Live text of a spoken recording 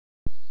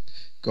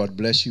God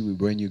bless you. We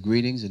bring you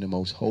greetings in the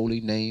most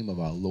holy name of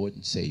our Lord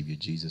and Savior,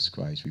 Jesus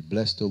Christ. We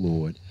bless the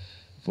Lord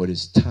for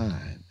this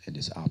time and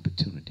this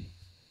opportunity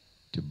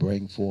to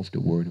bring forth the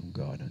word of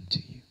God unto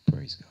you.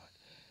 Praise God.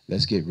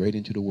 Let's get right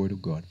into the word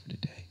of God for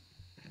today.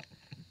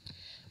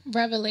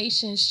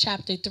 Revelations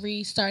chapter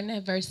 3, starting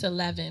at verse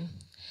 11.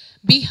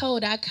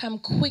 Behold, I come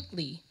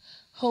quickly.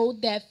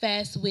 Hold that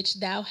fast which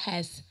thou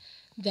hast,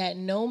 that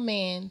no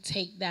man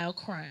take thou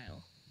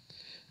crown.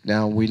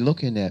 Now, we're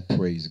looking at,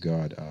 praise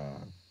God,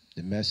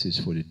 the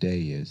message for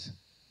today is,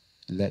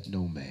 let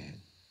no man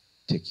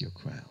take your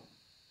crown.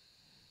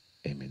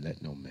 Amen.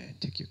 Let no man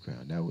take your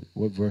crown. Now,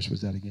 what verse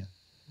was that again?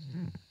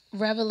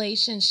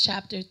 Revelations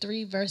chapter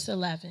 3, verse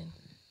 11.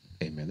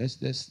 Amen.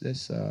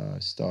 Let's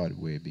start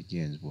where it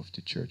begins with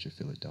the Church of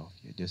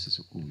Philadelphia. This is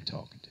who we're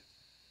talking to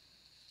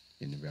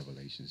in the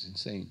Revelations, in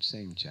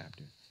same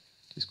chapter.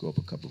 Just go up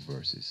a couple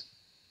verses,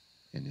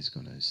 and it's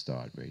going to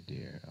start right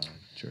there.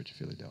 Church of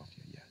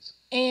Philadelphia. Yes.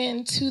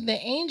 And to the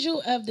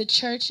angel of the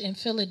church in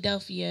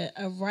Philadelphia,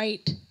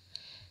 write,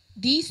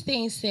 these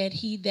things said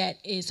he that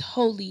is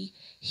holy,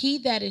 he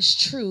that is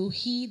true,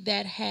 he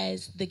that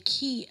has the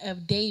key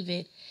of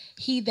David,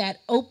 he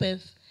that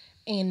opeth,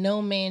 and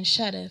no man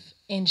shutteth,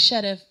 and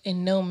shutteth,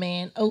 and no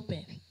man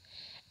openeth.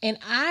 And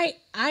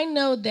I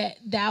know that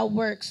thou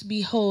works,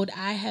 behold,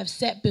 I have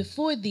set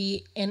before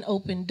thee an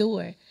open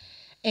door,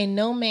 and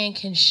no man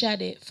can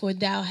shut it, for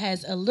thou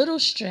hast a little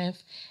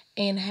strength,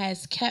 and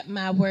hast kept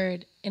my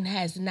word, and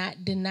hast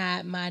not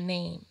denied my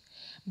name.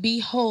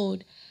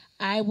 Behold,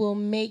 I will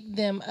make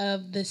them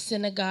of the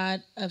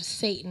synagogue of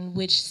Satan,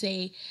 which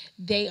say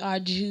they are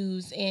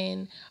Jews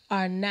and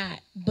are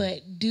not,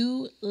 but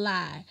do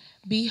lie.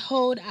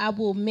 Behold, I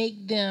will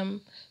make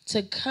them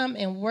to come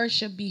and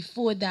worship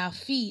before thy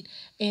feet,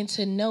 and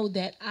to know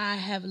that I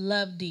have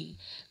loved thee.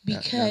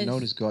 Now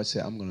notice God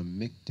said, I'm going to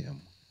make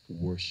them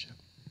worship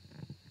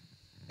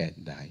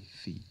at thy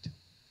feet.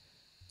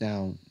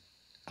 Now,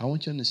 I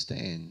want you to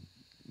understand,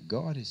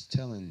 God is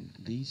telling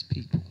these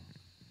people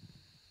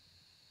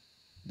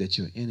that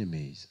your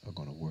enemies are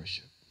going to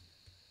worship.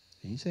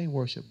 And he saying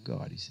worship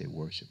God. He said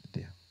worship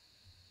them.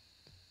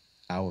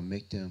 I will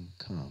make them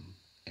come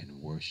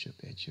and worship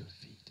at your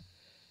feet.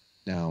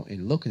 Now,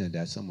 in looking at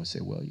that, someone say,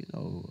 well,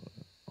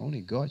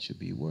 only God should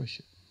be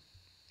worshiped.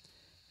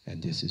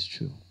 And this is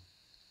true.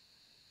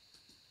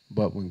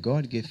 But when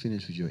God get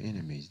finished with your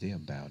enemies, they'll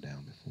bow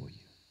down before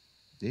you.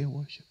 They'll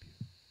worship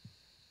you.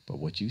 But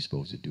what you're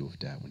supposed to do with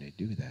that, when they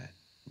do that,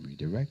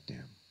 redirect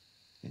them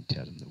and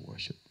tell them to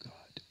worship God.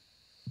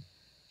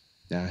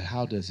 Now,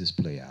 how does this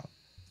play out?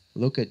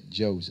 Look at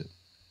Joseph.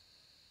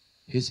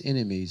 His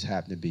enemies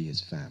happen to be his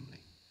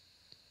family.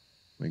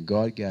 When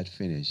God got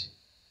finished,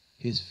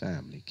 his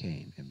family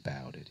came and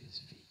bowed at his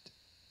feet.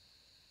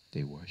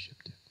 They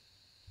worshiped him.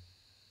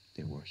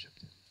 They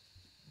worshiped him.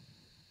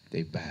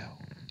 They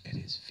bowed at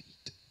his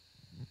feet.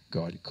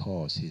 God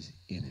caused his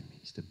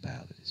enemies to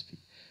bow at his feet.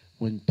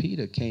 When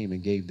Peter came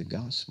and gave the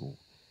gospel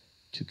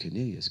to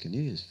Cornelius,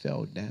 Cornelius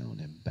fell down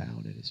and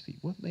bowed at his feet.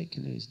 What made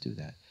Cornelius do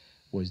that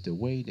was the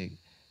way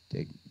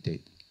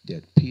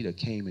that Peter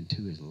came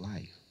into his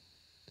life.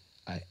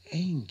 An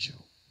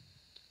angel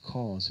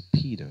calls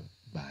Peter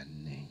by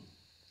name.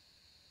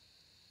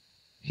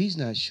 He's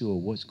not sure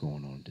what's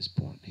going on at this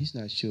point. He's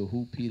not sure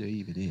who Peter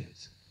even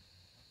is.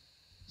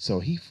 So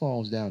he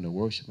falls down to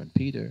worship. And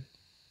Peter,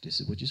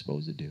 this is what you're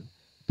supposed to do.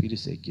 Peter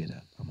said, get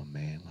up. I'm a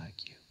man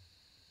like you.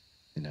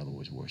 In other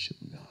words, worship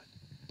God.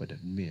 But the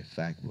mere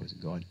fact was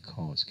God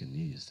caused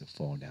Cornelius to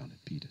fall down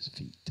at Peter's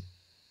feet.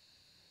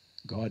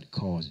 God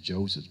caused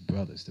Joseph's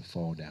brothers to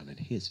fall down at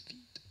his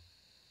feet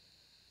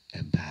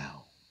and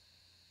bow.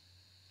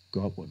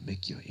 God will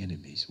make your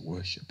enemies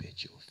worship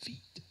at your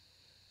feet.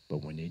 But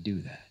when they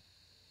do that,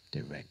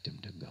 direct them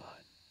to God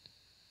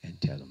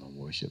and tell them to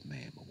worship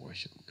man, but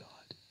worship God.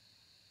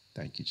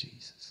 Thank you,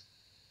 Jesus.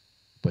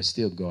 But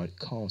still, God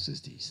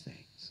causes these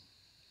things,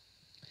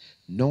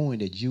 knowing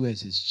that you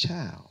as his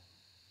child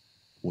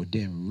will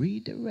then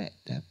redirect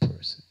that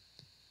person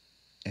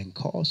and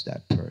cause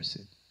that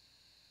person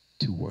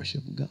to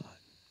worship God.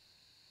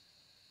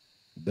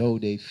 Though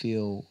they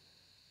feel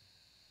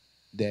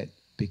that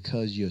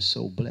because you're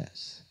so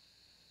blessed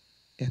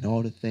and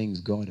all the things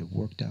God have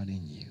worked out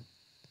in you,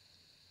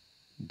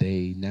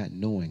 they, not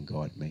knowing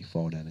God, may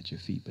fall down at your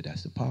feet. But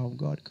that's the power of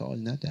God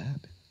causing that to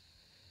happen.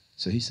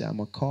 So he said, I'm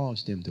going to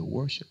cause them to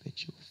worship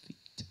at your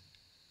feet.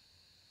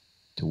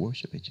 To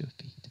worship at your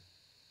feet.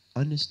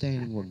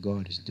 Understanding what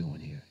God is doing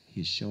here,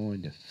 he's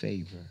showing the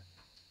favor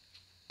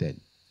that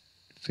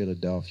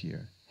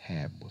Philadelphia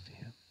had with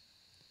him.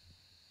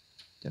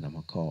 That I'm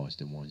going to cause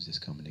the ones that's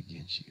coming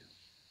against you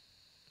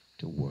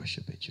to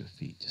worship at your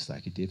feet, just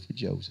like he did for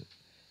Joseph.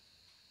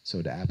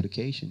 So the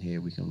application here,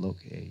 we can look,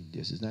 hey,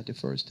 this is not the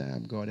first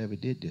time God ever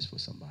did this for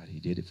somebody. He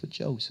did it for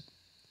Joseph.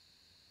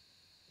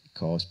 He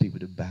caused people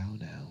to bow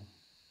down.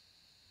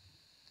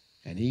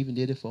 And he even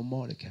did it for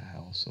Mordecai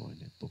also in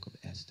the book of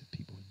Esther.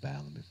 People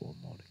bowing before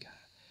Mordecai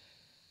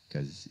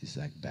because it's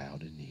like bow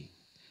the knee.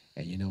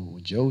 And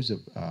when Joseph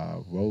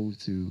rode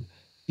through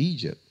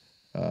Egypt,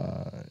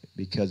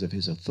 because of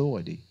his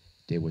authority,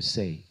 they would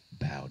say,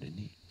 bow the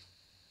knee.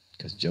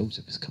 Because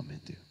Joseph is coming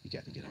through. You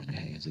got to get on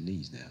your hands and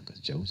knees now, because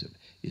Joseph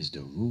is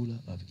the ruler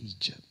of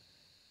Egypt.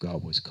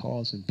 God was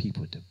causing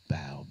people to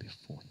bow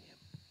before him.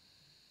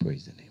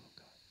 Praise the name of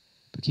God.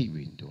 But keep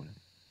reading, daughter.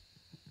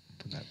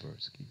 From that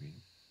verse, keep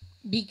reading.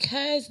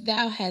 Because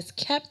thou hast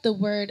kept the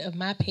word of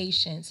my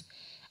patience,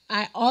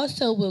 I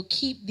also will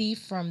keep thee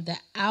from the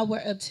hour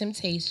of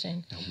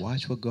temptation. Now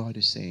watch what God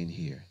is saying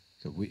here.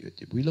 Because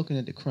we're looking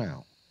at the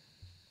crown.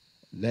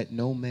 Let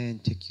no man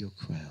take your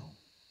crown.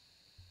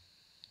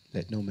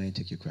 Let no man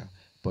take your crown.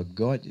 But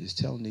God is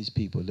telling these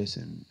people,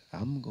 listen,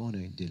 I'm going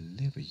to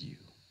deliver you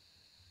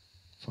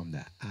from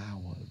the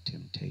hour of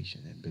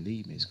temptation. And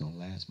believe me, it's going to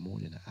last more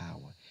than an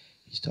hour.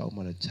 He's talking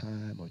about a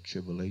time of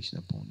tribulation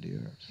upon the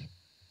earth.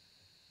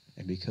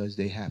 And because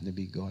they happen to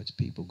be God's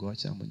people, God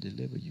said, I'm going to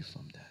deliver you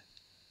from that.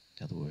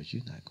 In other words,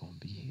 you're not going to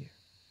be here.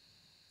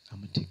 I'm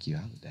going to take you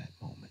out of that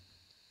moment.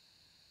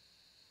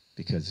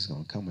 Because it's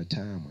going to come a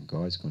time when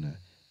God's going to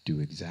do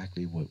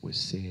exactly what was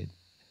said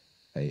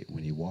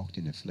when he walked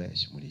in the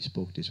flesh, when he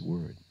spoke this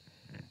word,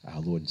 our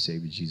Lord and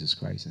Savior Jesus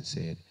Christ, and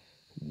said,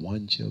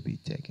 one shall be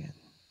taken,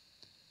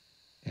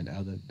 and the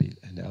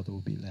other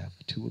will be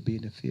left. Two will be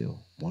in the field.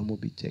 One will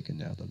be taken,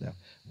 the other left.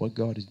 What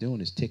God is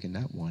doing is taking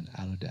that one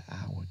out of the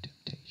hour of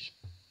temptation.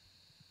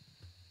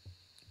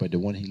 But the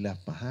one he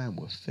left behind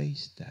will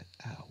face that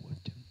hour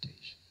of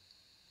temptation.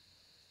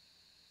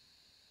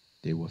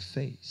 They will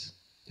face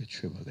the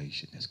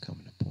tribulation that's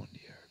coming upon the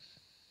earth.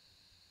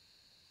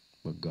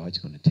 But God's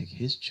going to take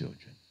his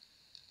children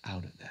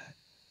out of that.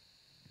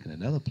 And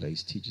another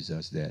place teaches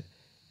us that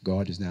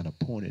God has not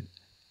appointed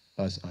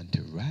us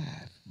unto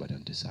wrath, but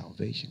unto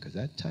salvation. Because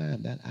that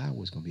time, that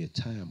hour is going to be a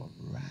time of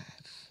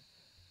wrath.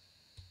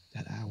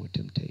 That hour of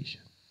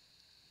temptation.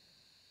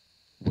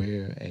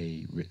 Where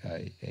a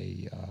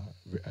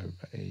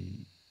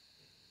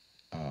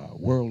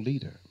world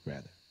leader,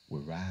 rather,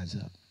 will rise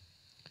up.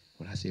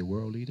 When I say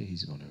world leader,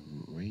 he's going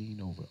to reign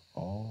over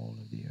all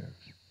of the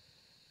earth.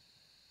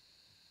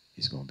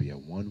 It's going to be a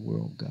one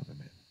world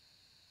government.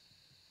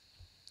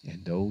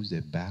 And those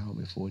that bow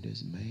before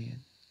this man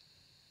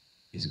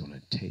is going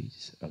to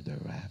taste of the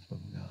wrath of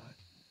God.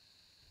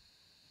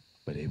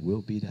 But it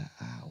will be the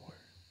hour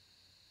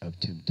of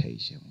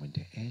temptation when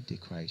the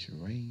Antichrist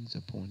reigns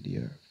upon the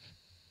earth.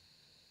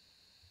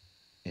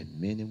 And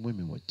men and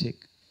women will take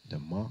the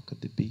mark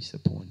of the beast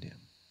upon them.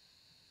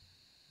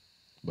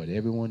 But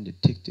everyone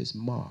that take this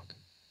mark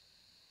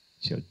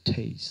shall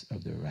taste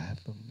of the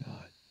wrath of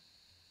God.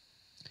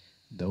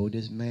 Though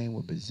this man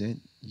will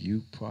present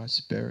you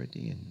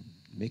prosperity and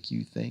make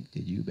you think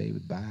that you'll be able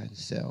to buy and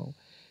sell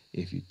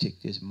if you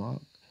take this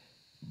mark,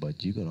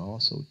 but you're going to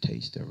also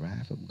taste the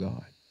wrath of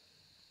God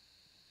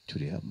to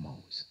the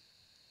utmost.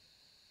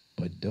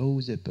 But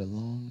those that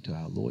belong to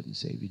our Lord and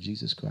Savior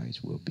Jesus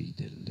Christ will be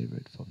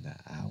delivered from the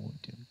hour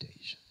of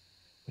temptation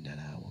when that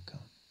hour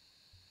comes.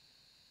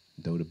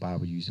 Though the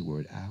Bible uses the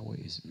word hour,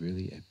 it's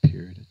really a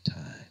period of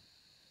time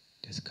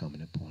that's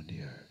coming upon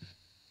the earth.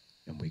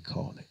 And we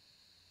call it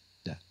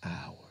the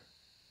hour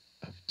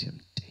of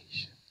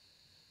temptation,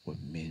 where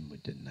men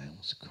would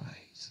denounce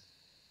Christ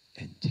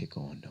and take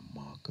on the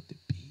mark of the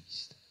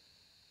beast.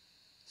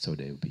 So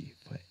they will be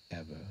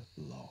forever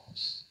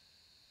lost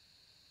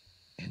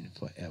and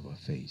forever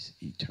face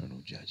eternal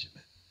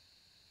judgment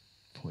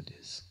for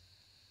this.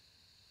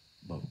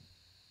 But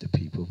the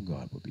people of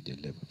God will be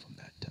delivered from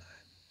that time.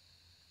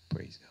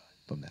 Praise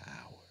God. From the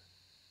hour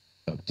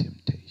of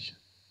temptation.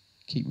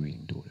 Keep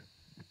reading, daughter.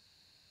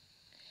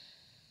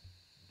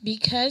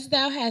 Because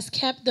thou hast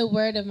kept the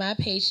word of my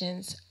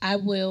patience,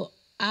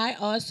 I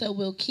also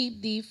will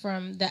keep thee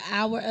from the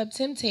hour of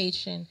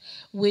temptation,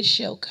 which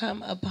shall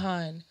come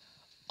upon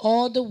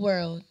all the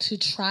world to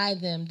try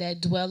them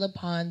that dwell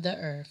upon the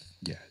earth.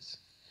 Yes.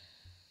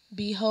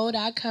 Behold,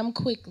 I come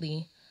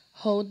quickly.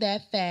 Hold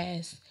that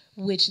fast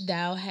which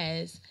thou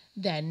hast,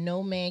 that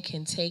no man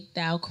can take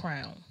thy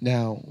crown.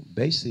 Now,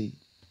 basically,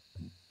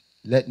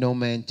 let no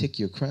man take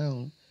your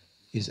crown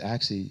is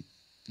actually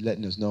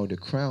letting us know the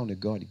crown that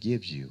God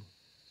gives you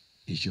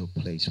is your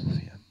place with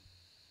him.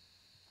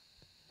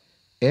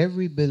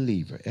 Every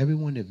believer,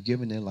 everyone that have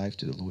given their life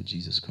to the Lord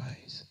Jesus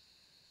Christ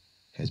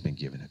has been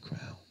given a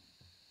crown.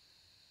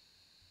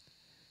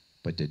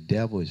 But the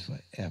devil is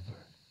forever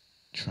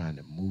trying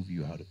to move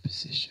you out of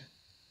position.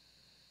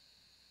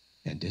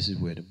 And this is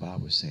where the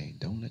Bible is saying,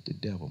 don't let the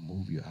devil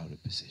move you out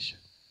of position.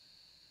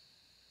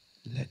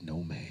 Let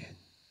no man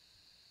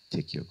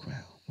take your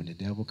crown. When the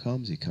devil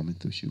comes, he's coming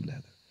through shoe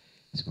leather.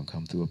 It's going to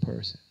come through a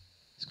person.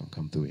 It's going to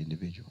come through an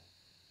individual.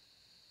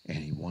 And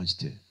he wants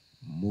to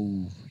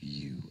move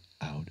you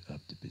out of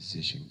the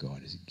position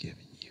God has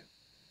given you.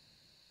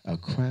 A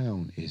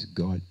crown is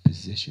God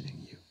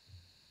positioning you.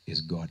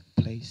 Is God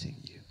placing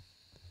you.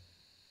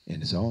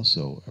 And it's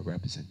also a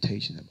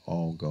representation of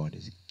all God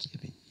has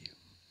given you.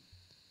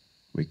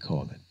 We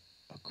call it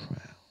a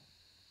crown.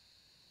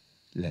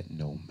 Let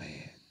no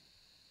man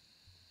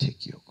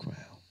take your crown.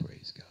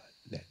 Praise God.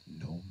 Let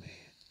no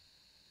man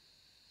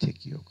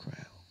take your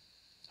crown.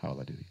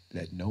 Hallelujah.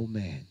 Let no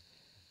man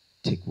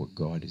take what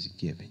God has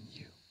given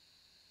you.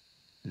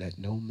 Let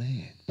no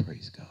man,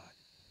 praise God,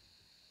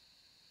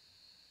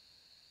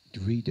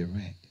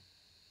 redirect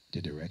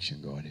the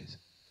direction God has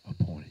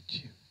appointed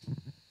you.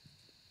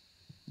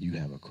 You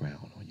have a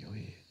crown on your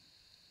head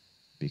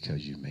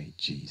because you made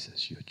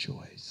Jesus your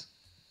choice.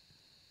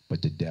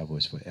 But the devil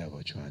is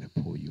forever trying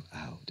to pull you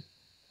out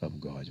of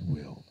God's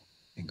will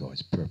and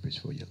God's purpose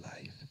for your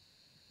life.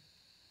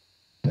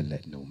 But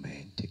let no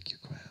man take your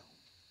crown.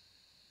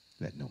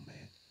 Let no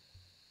man.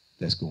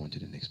 Let's go on to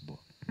the next book.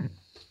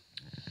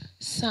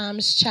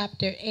 Psalms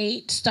chapter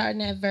 8,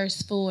 starting at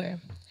verse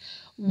 4.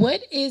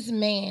 What is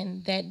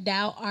man that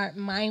thou art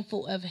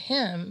mindful of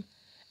him,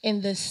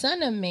 and the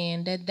Son of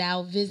Man that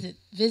thou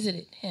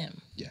visited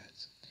him?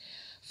 Yes.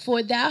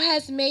 For thou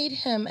hast made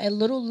him a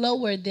little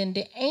lower than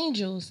the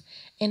angels,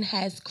 and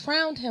hast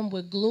crowned him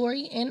with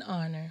glory and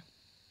honor.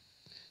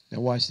 Now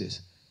watch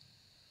this.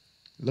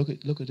 Look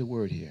at the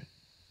word here.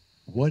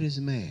 What is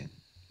man?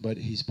 But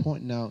he's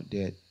pointing out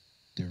that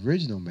the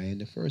original man,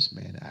 the first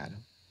man,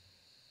 Adam,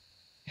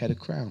 had a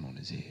crown on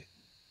his head.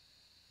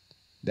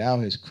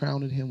 Thou hast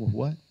crowned him with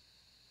what?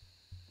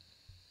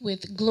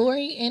 With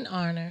glory and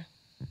honor.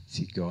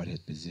 See, God has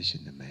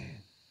positioned the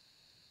man.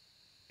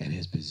 And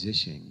his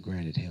position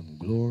granted him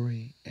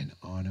glory and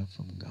honor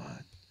from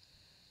God.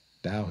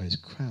 Thou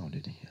hast crowned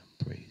him,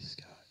 praise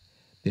God.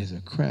 There's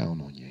a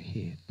crown on your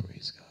head,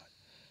 praise God.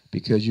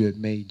 Because you have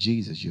made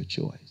Jesus your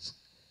choice.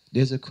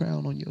 There's a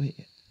crown on your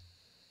head.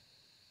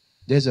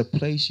 There's a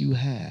place you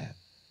have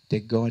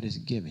that God has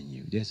given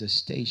you. There's a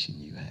station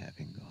you have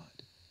in God.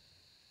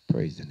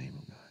 Praise the name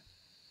of God.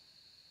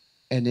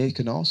 And it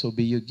can also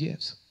be your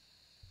gifts.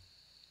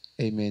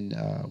 Amen.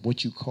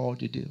 What you called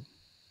to do.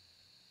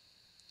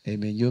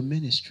 Amen. Your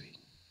ministry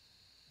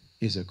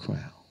is a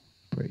crown.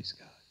 Praise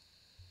God.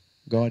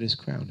 God has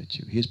crowned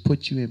you. He has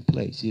put you in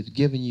place. He has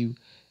given you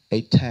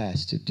a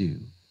task to do.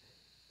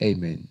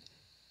 Amen.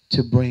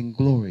 To bring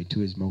glory to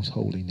his most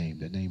holy name,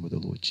 the name of the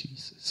Lord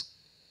Jesus.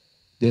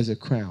 There's a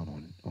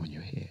crown on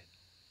your head.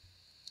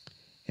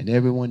 And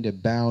everyone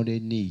that bow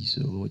their knees to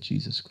the Lord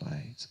Jesus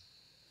Christ,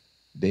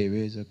 there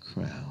is a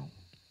crown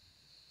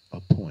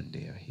upon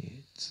their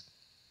heads.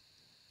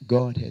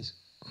 God has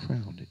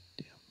crowned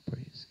them.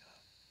 Praise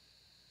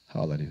God.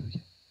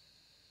 Hallelujah.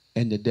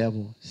 And the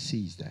devil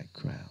sees that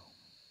crown.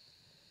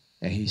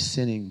 And he's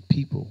sending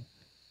people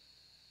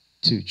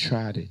to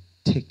try to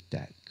take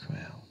that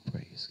crown.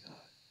 Praise God.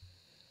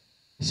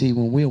 See,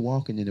 when we're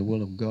walking in the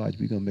will of God,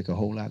 we're going to make a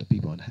whole lot of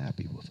people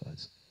unhappy with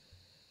us.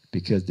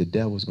 Because the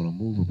devil's going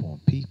to move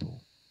upon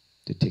people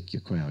to take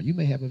your crown. You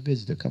may have a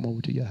visitor come over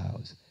to your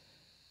house,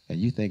 and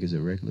you think it's a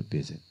regular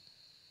visit.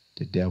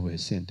 The devil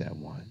has sent that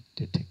one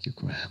to take your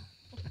crown.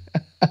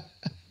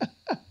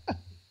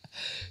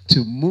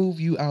 To move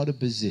you out of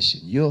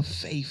position. You're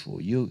faithful.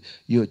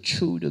 You're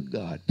true to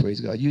God. Praise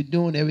God. You're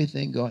doing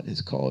everything God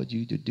has called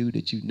you to do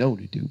that you know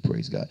to do.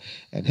 Praise God.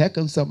 And here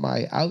comes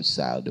somebody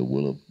outside the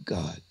will of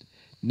God,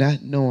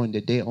 not knowing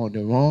that they're on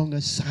the wrong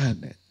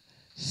assignment,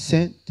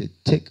 sent to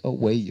take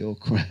away your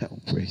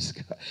crown. Praise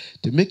God.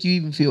 To make you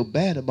even feel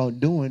bad about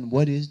doing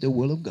what is the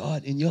will of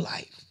God in your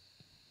life.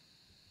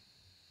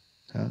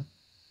 Huh?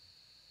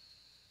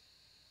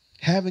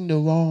 Having the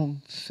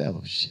wrong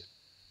fellowship.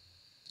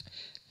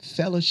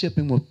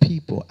 Fellowshipping with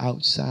people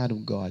outside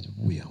of God's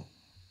will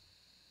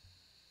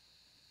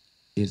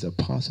is a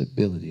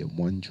possibility of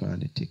one trying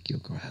to take your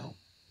crown.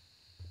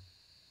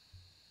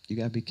 You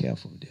got to be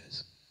careful of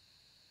this.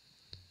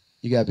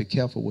 You got to be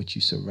careful what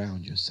you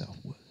surround yourself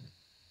with.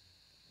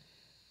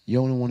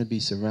 You only want to be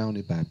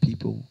surrounded by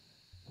people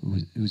who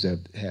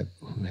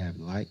have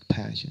like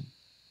passion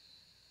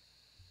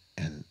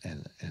and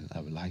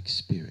a like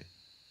spirit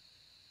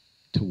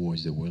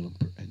towards the will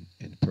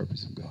and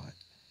purpose of God.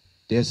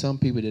 There's some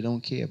people that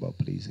don't care about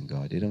pleasing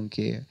God. They don't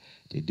care.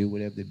 They do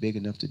whatever they're big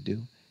enough to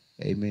do.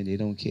 Amen. They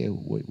don't care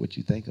what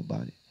you think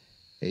about it.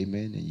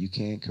 Amen. And you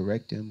can't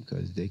correct them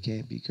because they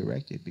can't be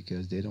corrected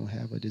because they don't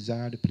have a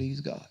desire to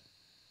please God.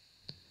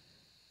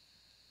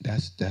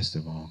 That's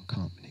the wrong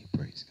company.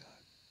 Praise God.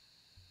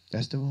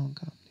 That's the wrong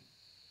company.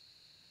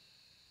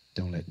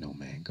 Don't let no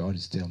man. God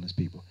is telling his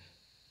people,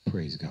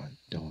 praise God,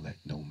 don't let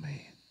no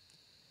man.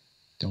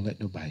 Don't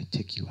let nobody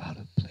take you out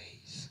of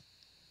place.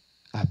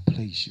 I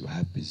place you. I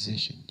have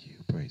positioned you.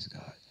 Praise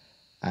God.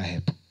 I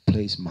have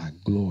placed my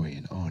glory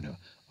and honor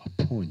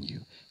upon you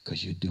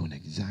because you're doing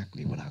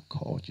exactly what I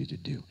called you to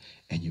do.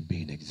 And you're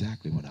being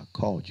exactly what I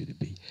called you to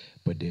be.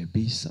 But there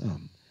be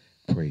some,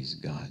 praise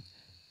God,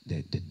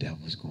 that the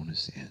devil's going to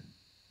send.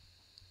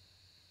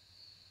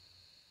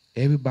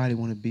 Everybody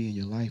want to be in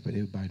your life, but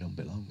everybody don't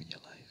belong in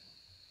your life.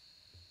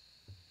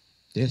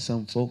 There's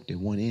some folk that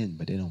want in,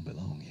 but they don't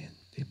belong in.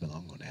 They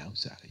belong on the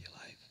outside of your life.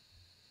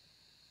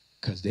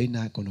 Because they're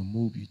not going to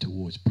move you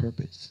towards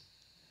purpose.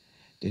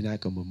 They're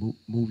not going to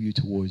move you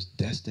towards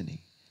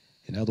destiny.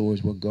 In other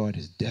words, what God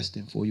has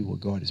destined for you, what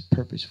God has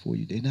purposed for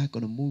you, they're not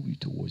going to move you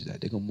towards that.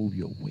 They're going to move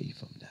you away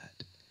from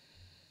that.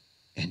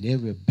 And their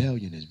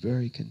rebellion is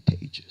very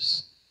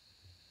contagious.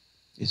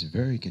 It's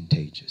very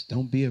contagious.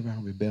 Don't be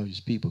around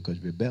rebellious people because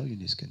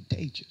rebellion is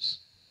contagious.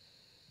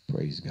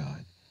 Praise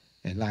God.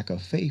 And like a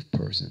faith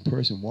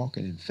person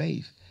walking in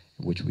faith,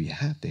 which we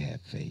have to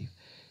have faith,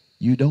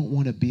 you don't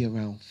want to be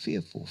around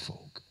fearful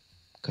folk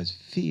because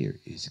fear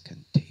is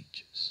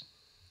contagious.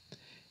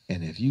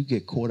 And if you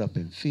get caught up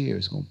in fear,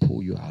 it's going to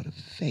pull you out of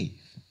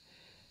faith.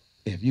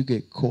 If you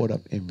get caught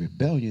up in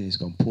rebellion, it's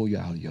going to pull you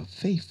out of your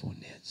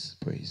faithfulness.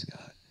 Praise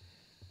God.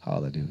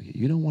 Hallelujah.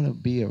 You don't want to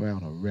be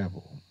around a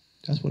rebel.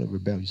 That's what a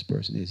rebellious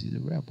person is. He's a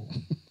rebel.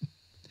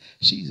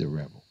 She's a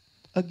rebel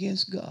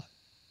against God.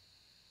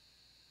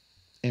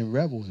 And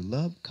rebels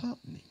love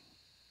company.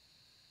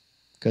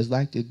 Because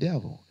like the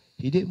devil,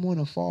 he didn't want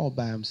to fall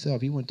by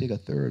himself. He wanted to take a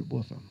third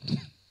with him.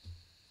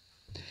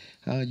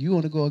 You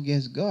want to go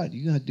against God,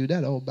 you got to do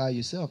that all by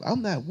yourself.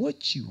 I'm not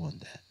with you on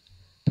that.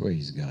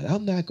 Praise God.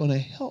 I'm not going to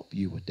help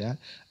you with that.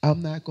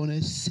 I'm not going to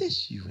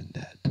assist you in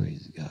that.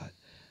 Praise God.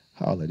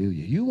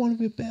 Hallelujah. You want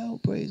to rebel,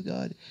 praise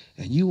God,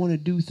 and you want to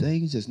do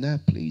things that's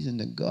not pleasing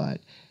to God,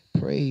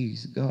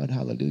 praise God,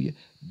 hallelujah.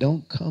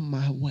 Don't come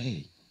my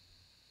way.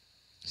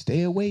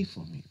 Stay away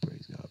from me,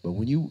 praise God. But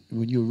when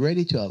you're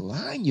ready to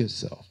align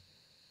yourself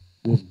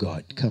with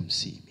God, come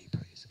see me,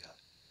 praise God.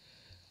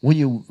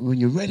 When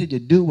you're ready to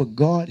do what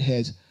God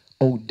has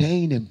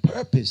ordained and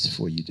purposed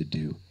for you to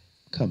do,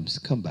 come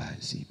by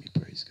and see me,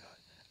 praise God.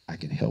 I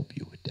can help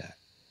you with that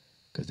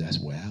because that's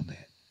where I'm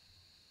at.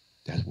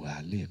 That's where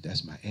I live.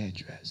 That's my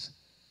address.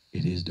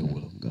 It is the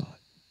will of God.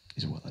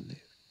 It's where I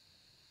live.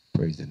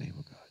 Praise the name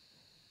of God.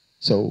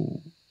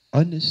 So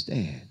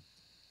understand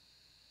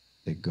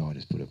that God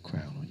has put a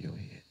crown on your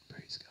head.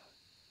 Praise God.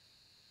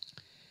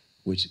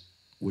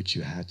 Which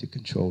you have to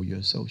control your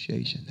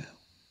association now.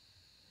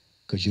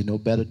 Because you know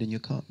better than your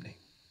company.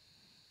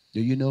 Do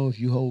you know if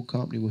you hold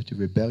company with the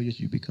rebellious,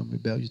 you become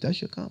rebellious?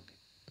 That's your company.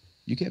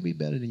 You can't be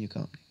better than your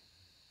company.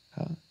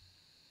 Huh?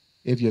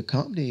 If your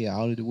company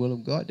out of the will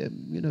of God,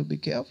 then, be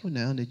careful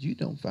now that you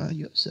don't find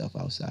yourself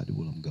outside the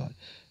will of God.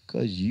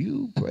 Because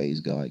you,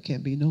 praise God,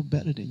 can't be no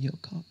better than your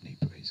company,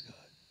 praise God.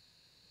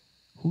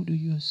 Who do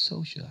you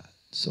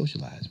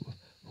socialize with?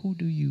 Who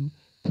do you,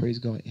 praise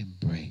God,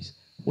 embrace?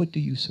 What do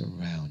you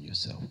surround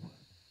yourself with?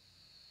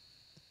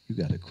 You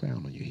got a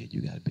crown on your head.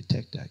 You got to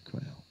protect that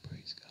crown,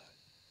 praise God.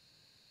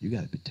 You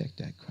got to protect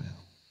that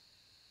crown,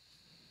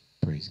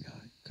 praise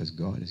God. Because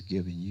God has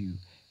given you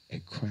a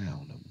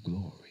crown of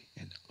glory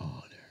and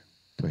honor,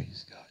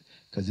 praise God.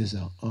 Because it's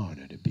an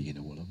honor to be in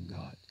the will of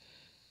God.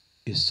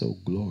 It's so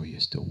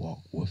glorious to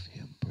walk with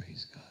him,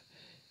 praise God.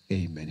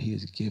 Amen. He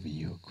has given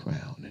you a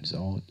crown, and it's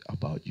all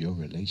about your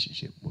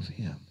relationship with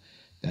him.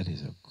 That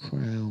is a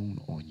crown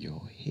on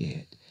your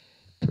head,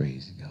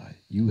 praise God.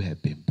 You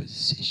have been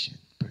positioned,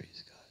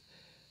 praise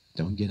God.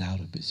 Don't get out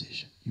of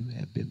position. You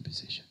have been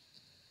positioned.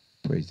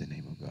 Praise the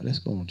name of God. Let's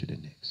go on to the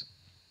next.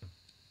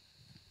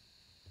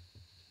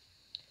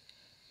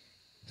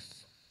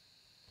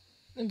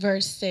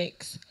 Verse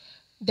 6.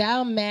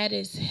 Thou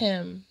madest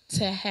him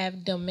to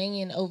have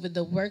dominion over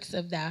the works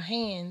of thy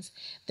hands,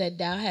 that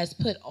thou hast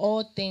put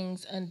all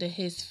things under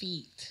his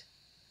feet.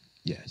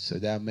 Yes, so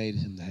thou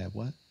madest him to have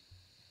what?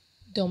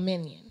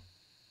 Dominion.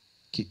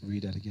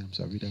 Read that again. I'm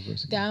sorry, read that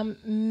verse again.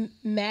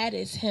 Thou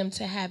madest him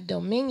to have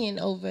dominion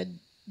over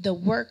the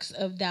works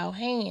of thy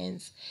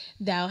hands.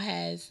 Thou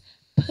hast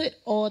put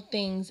all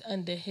things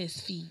under his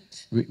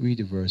feet. Read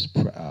the verse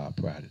prior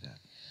to that.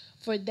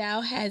 For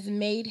thou hast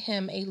made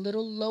him a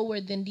little lower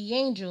than the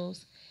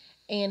angels,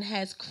 and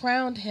hast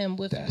crowned him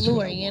with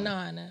glory and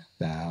honor.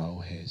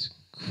 Thou hast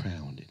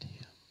crowned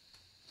him.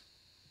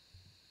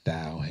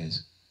 Thou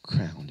hast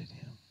crowned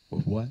him.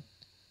 With what?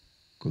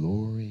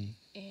 Glory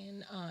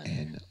and honor.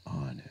 And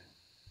honor.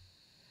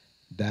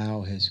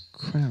 Thou hast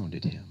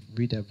crowned him.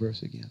 Read that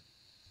verse again.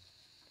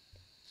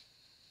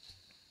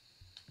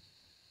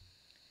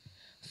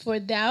 For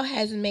thou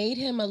hast made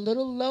him a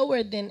little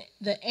lower than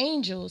the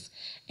angels,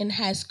 and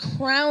hast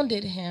crowned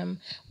him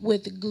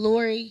with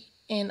glory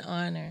and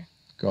honor.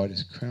 God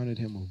has crowned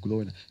him with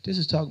glory. This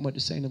is talking about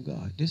the saint of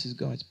God. This is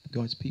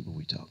God's people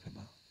we're talking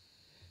about.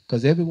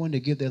 Because everyone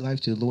that give their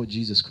life to the Lord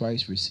Jesus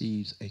Christ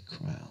receives a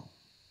crown.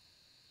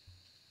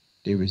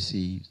 They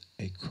receive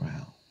a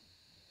crown.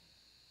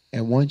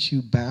 And once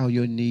you bow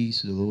your knees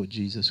to the Lord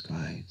Jesus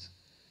Christ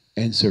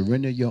and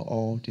surrender your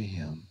all to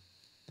him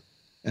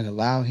and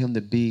allow him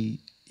to be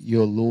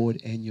your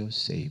Lord and your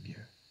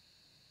Savior,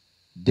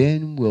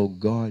 then will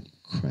God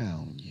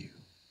crown you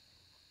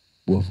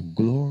with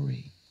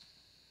glory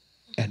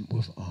and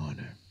with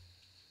honor.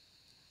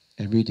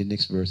 And read the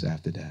next verse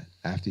after that.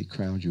 After he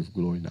crowns you with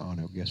glory and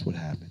honor, guess what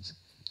happens?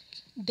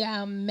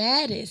 Thou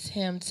madest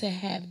him to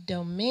have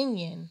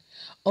dominion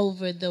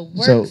over the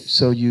works.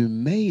 So you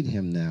made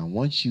him now.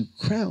 Once you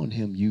crowned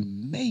him, you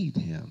made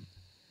him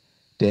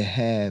to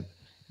have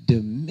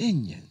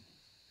dominion.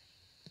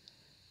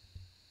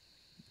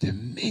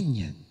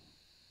 Dominion.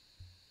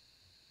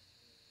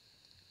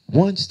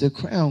 Once the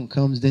crown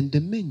comes, then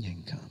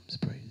dominion comes.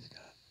 Praise God.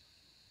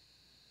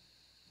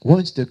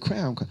 Once the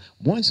crown comes,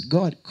 once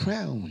God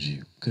crowns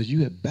you, because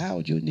you have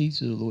bowed your knees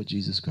to the Lord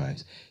Jesus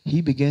Christ,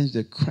 he begins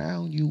to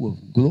crown you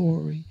with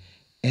glory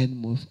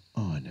and with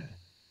honor,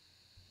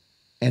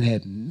 and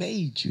have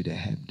made you to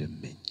have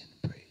dominion.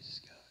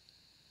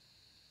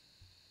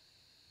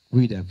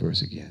 Read that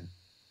verse again.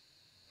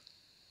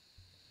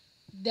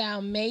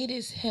 Thou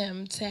madest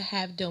him to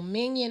have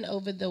dominion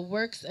over the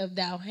works of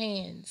thy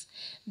hands.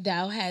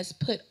 Thou hast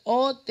put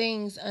all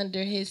things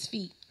under his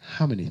feet.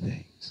 How many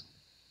things?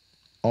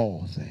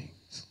 All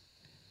things.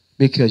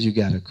 Because you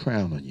got a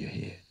crown on your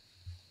head.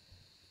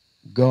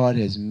 God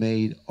has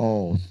made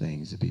all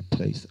things to be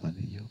placed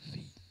under your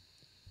feet.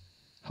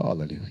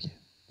 Hallelujah.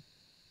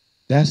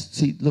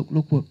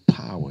 Look what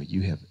power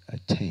you have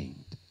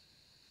attained.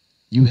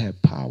 You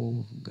have power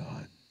of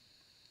God.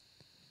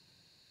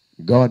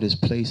 God has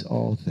placed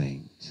all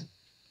things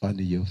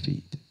under your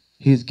feet.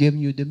 He has given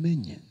you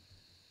dominion.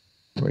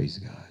 Praise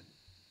God.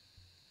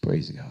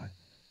 Praise God.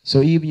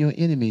 So even your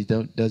enemies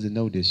doesn't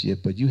know this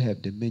yet, but you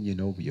have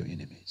dominion over your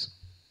enemies.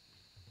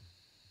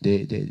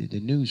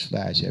 The news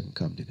flash haven't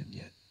come to them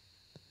yet.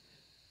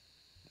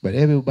 But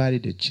everybody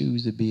that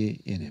chooses to be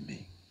an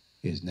enemy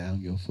is now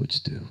your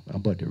footstool. I'm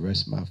about to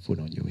rest my foot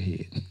on your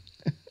head.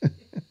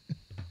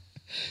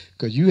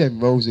 Because you haven't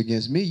rose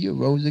against me, you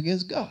rose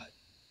against God.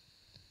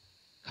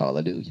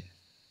 Hallelujah.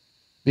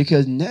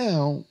 Because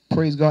now,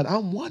 praise God,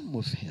 I'm one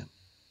with him.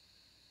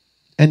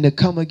 And to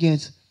come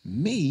against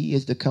me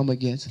is to come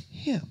against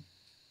him.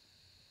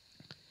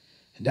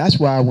 And that's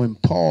why when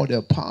Paul the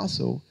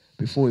apostle,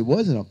 before he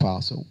was an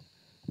apostle,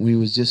 when he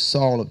was just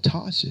Saul of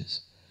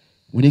Tarsus,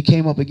 when he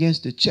came up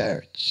against the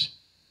church,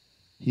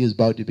 he was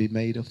about to be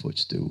made a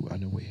footstool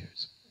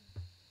unawares.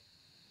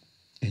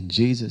 And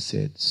Jesus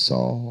said,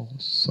 Saul,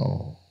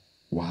 Saul,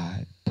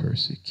 why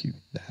persecute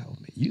thou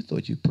me? You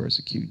thought you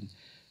persecuting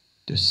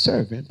the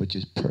servant, but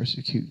you're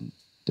persecuting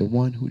the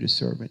one who the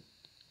servant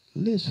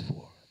lives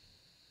for.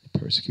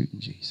 You're persecuting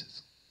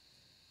Jesus.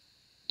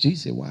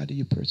 Jesus said, why do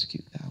you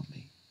persecute thou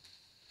me?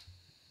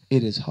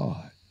 It is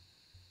hard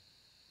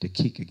to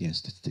kick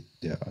against the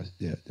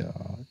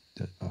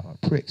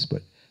pricks,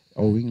 but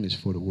Old English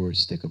for the word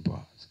sticker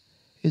bars.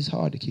 It's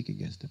hard to kick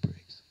against the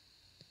pricks.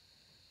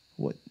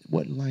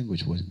 What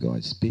language was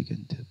God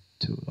speaking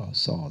to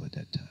Saul at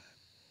that time?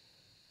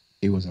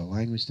 It was a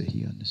language that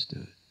he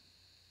understood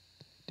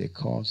that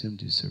caused him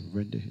to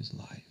surrender his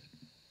life.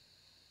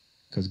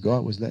 Because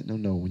God was letting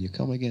him know, when you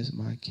come against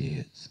my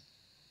kids,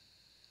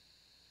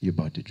 you're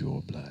about to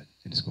draw blood,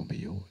 and it's going to be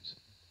yours.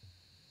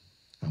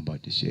 I'm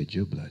about to shed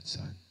your blood,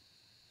 son.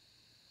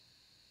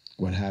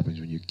 What happens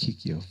when you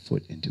kick your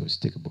foot into a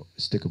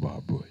sticker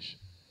bar bush?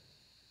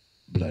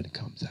 Blood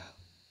comes out.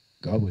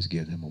 God was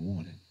giving him a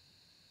warning.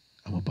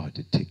 I'm about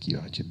to take you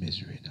out your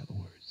misery, in other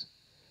words.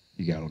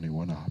 You got only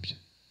one option.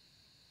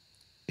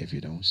 If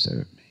you don't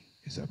serve me,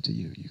 it's up to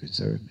you. You can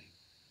serve me,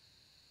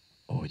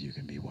 or you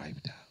can be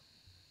wiped out.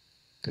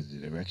 Because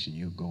the direction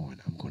you're going,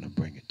 I'm going to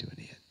bring it to an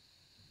end.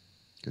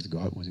 Because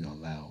God wasn't going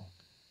to allow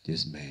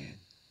this man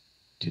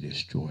to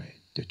destroy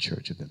the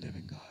church of the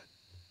living God.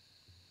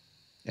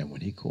 And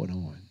when he caught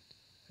on,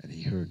 and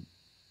he heard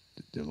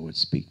the Lord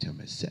speak to him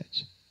as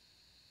such,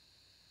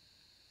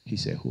 he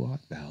said, who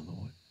art thou,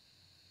 Lord?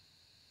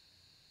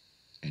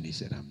 And he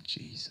said, I'm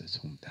Jesus,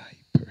 whom thou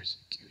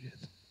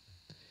persecutest.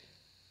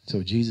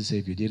 So Jesus said,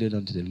 if you did it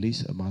unto the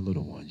least of my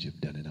little ones,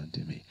 you've done it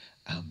unto me.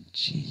 I'm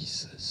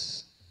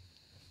Jesus.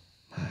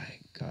 My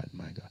God,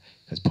 my God.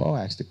 Because Paul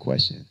asked the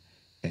question,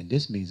 and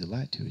this means a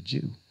lot to a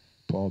Jew.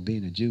 Paul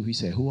being a Jew, he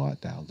said, who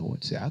art thou, Lord?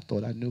 He said, I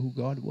thought I knew who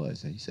God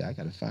was. And he said, I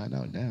got to find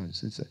out now. And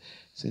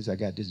since I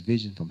got this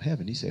vision from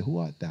heaven, he said, who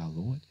art thou,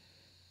 Lord?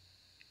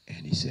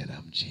 And he said,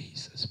 I'm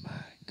Jesus,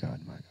 my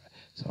God, my God.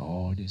 So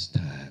all this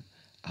time,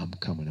 I'm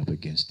coming up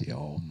against the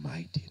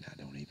Almighty, and I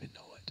don't even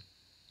know it.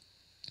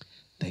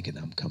 Thinking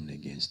I'm coming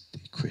against the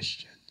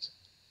Christians.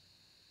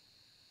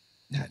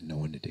 Not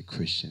knowing that the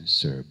Christians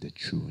serve the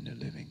true and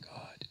the living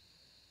God.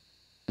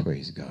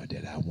 Praise God,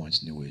 that I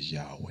once knew as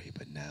Yahweh,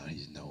 but now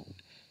he's known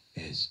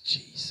as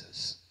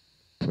Jesus.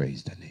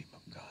 Praise the name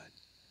of God.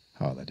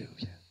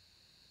 Hallelujah.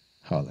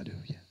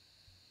 Hallelujah.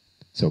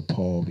 So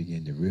Paul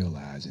began to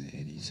realize, and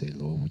he said,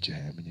 Lord, what you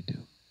have me to do?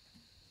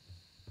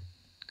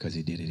 Because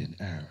he did it in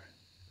error.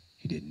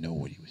 He didn't know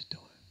what he was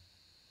doing.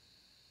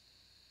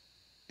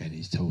 And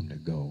he told him to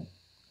go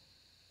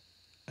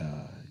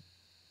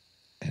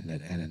and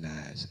let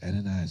Ananias.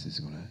 Ananias is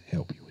going to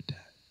help you with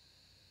that.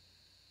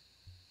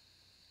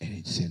 And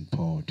he'd send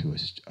Paul to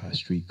a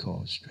street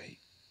called Straight.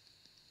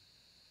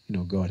 You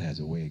know, God has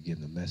a way of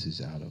getting a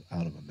message out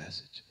of a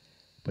message.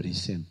 But he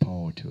sent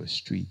Paul to a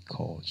street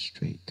called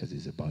Straight because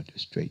he's about to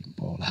straighten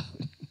Paul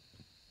out.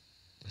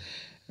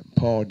 And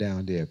Paul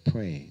down there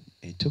praying,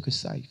 and he took a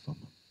sight from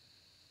him.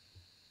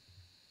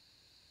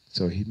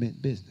 So he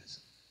meant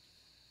business.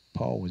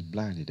 Paul was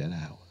blinded that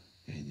hour,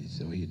 and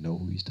so he'd know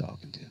who he's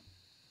talking to.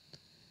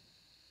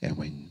 And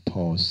when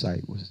Paul's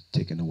sight was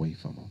taken away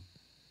from him,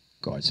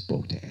 God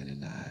spoke to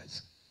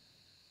Ananias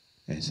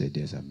and said,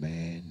 there's a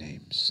man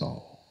named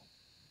Saul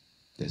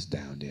that's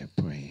down there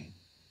praying.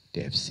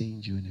 They have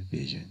seen you in a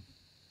vision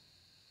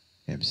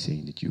and have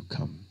seen that you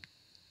come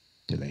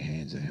to lay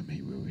hands on him,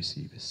 he will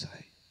receive his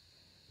sight.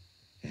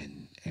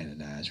 And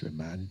Ananias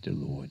reminded the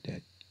Lord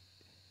that,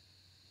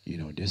 you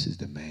know, this is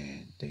the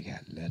man, they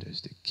got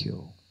letters to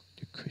kill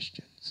the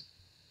Christians.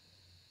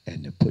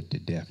 And the put to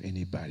death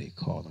anybody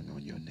calling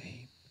on your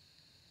name.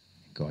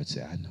 And God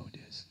said, I know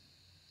this.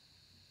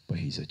 But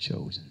he's a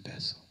chosen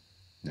vessel.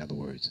 In other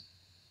words,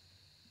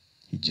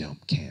 he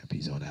jumped camp.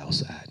 He's on the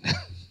outside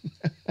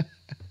now.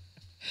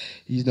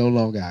 He's no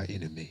longer our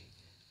enemy.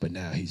 But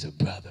now he's a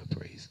brother,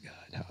 praise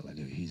God.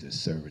 Hallelujah. He's a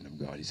servant of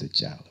God. He's a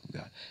child of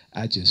God.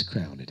 I just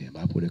crowned him.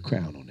 I put a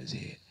crown on his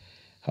head.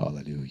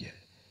 Hallelujah.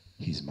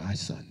 He's my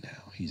son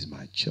now. He's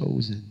my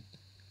chosen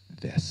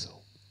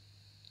vessel.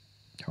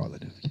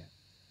 Hallelujah.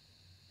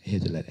 He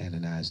had to let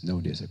Ananias know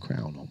there's a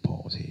crown on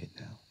Paul's head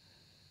now.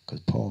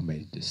 Because Paul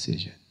made a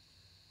decision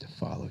to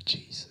follow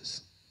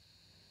Jesus.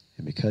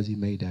 And because he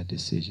made that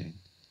decision,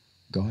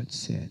 God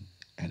sent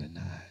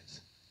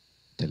Ananias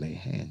to lay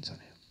hands on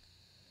him.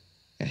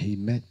 And he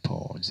met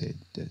Paul and said,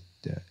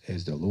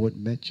 as the Lord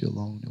met you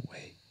along the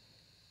way,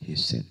 he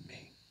sent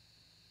me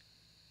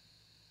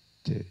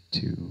to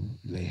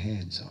lay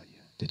hands on you,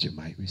 that you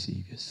might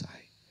receive your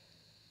sight.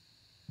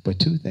 But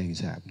two things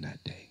happened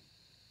that day.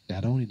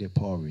 Not only did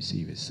Paul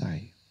receive his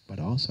sight, but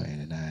also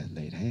Ananias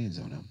laid hands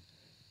on him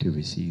to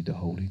receive the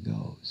Holy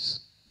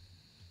Ghost,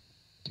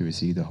 to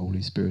receive the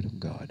Holy Spirit of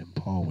God. And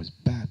Paul was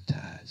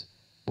baptized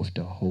with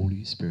the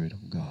Holy Spirit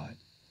of God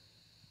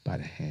by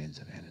the hands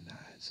of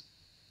Ananias.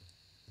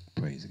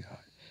 Praise God.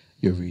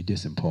 You'll read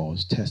this in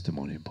Paul's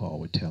testimony, and Paul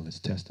would tell his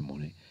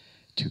testimony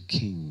to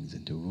kings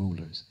and to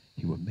rulers.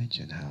 He would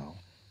mention how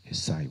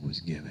his sight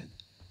was given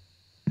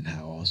and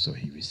how also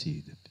he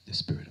received the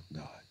Spirit of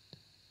God.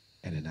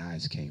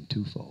 Ananias came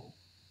twofold,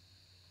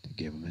 to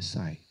give him his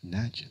sight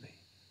naturally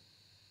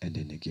and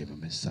then to give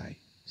him his sight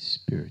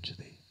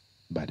spiritually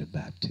by the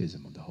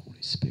baptism of the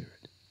Holy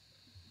Spirit.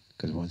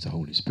 Because once the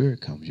Holy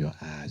Spirit comes, your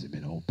eyes have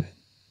been opened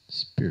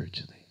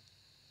spiritually.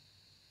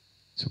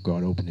 So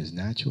God opened his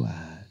natural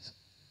eyes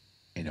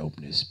and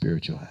opened his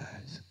spiritual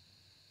eyes,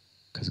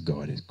 because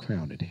God has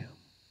crowned him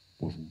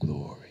with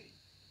glory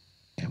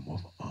and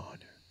with honor.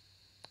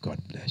 God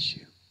bless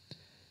you.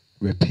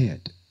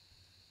 Repent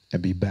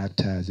and be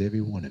baptized,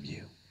 every one of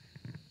you,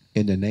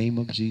 in the name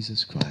of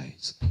Jesus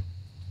Christ,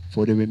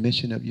 for the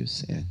remission of your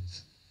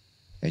sins,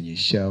 and you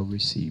shall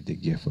receive the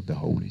gift of the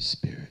Holy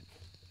Spirit.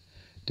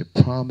 The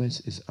promise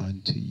is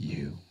unto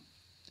you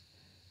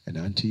and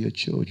unto your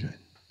children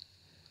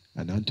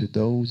and unto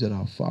those that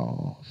are far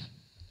off,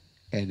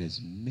 and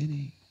as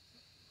many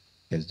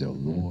as the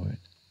Lord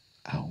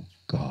our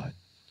God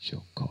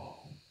shall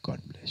call.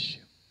 God bless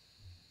you.